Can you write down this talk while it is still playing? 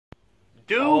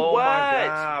Do Oh what? my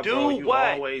God, do bro, you what?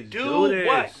 always do do this.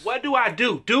 what? What do I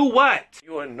do? Do what?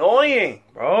 You annoying,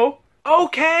 bro.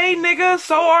 Okay, nigga,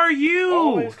 so are you.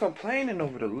 Always complaining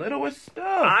over the littlest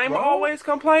stuff. I'm bro. always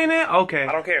complaining? Okay.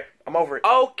 I don't care. I'm over it.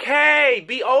 Okay,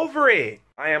 be over it.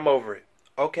 I am over it.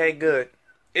 Okay, good.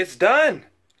 It's done.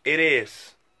 It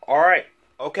is. All right.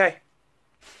 Okay.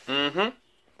 Mm-hmm.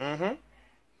 Mm-hmm.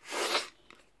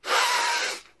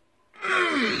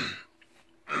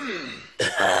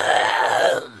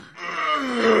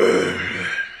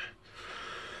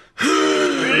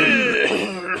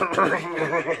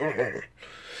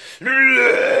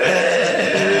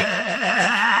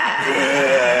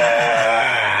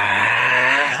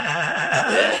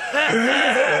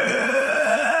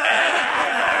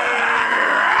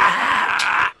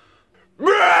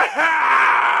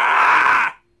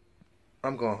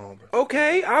 I'm going home, bro.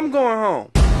 Okay, I'm going home.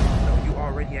 No, you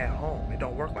already at home. It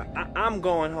don't work like that. I'm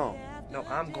going home. No,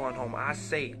 I'm going home. I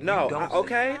say it. No, You don't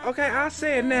say it. okay, I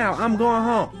say it now. I'm going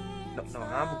home. No,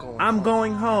 I'm going I'm home.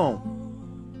 going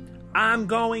home. I'm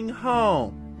going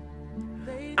home.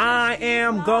 I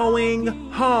am going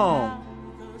home.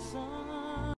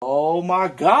 Oh my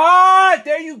God!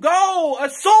 There you go.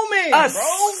 Assuming, bro.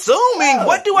 Assuming? Yeah.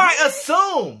 What do I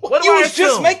assume? What do You I was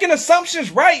just assume? making assumptions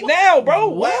right now, bro.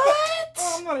 What?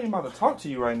 Oh, I'm not even about to talk to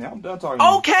you right now. I'm done talking.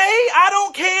 Okay, I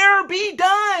don't care. Be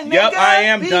done, nigga. Yep, I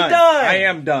am Be done. I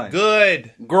am done.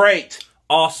 Good. Great.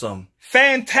 Awesome.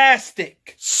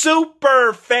 Fantastic.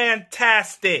 Super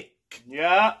fantastic.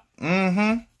 Yeah.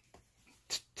 Mm-hmm.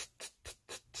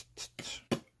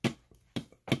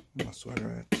 My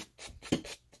sweater.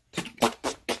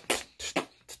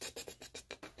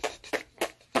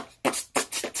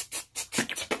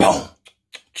 Boom.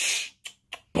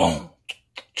 Boom.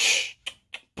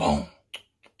 Boom.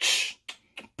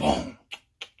 Boom.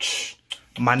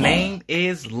 My name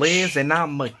is Liz and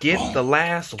I'ma get the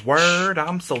last word.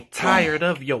 I'm so tired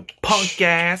of your punk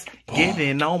ass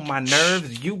getting on my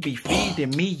nerves. You be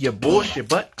feeding me your bullshit,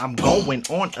 but I'm going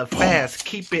on a fast.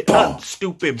 Keep it up,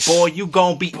 stupid boy. You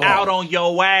gon' be out on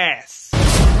your ass.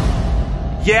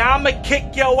 Yeah, I'ma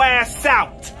kick your ass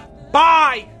out.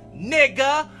 Bye,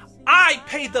 nigga. I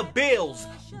pay the bills.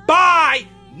 Bye,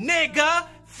 nigga.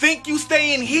 Think you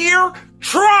staying here?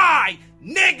 Try,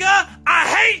 nigga. I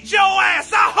hate your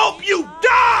ass. I hope you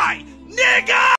die, nigga.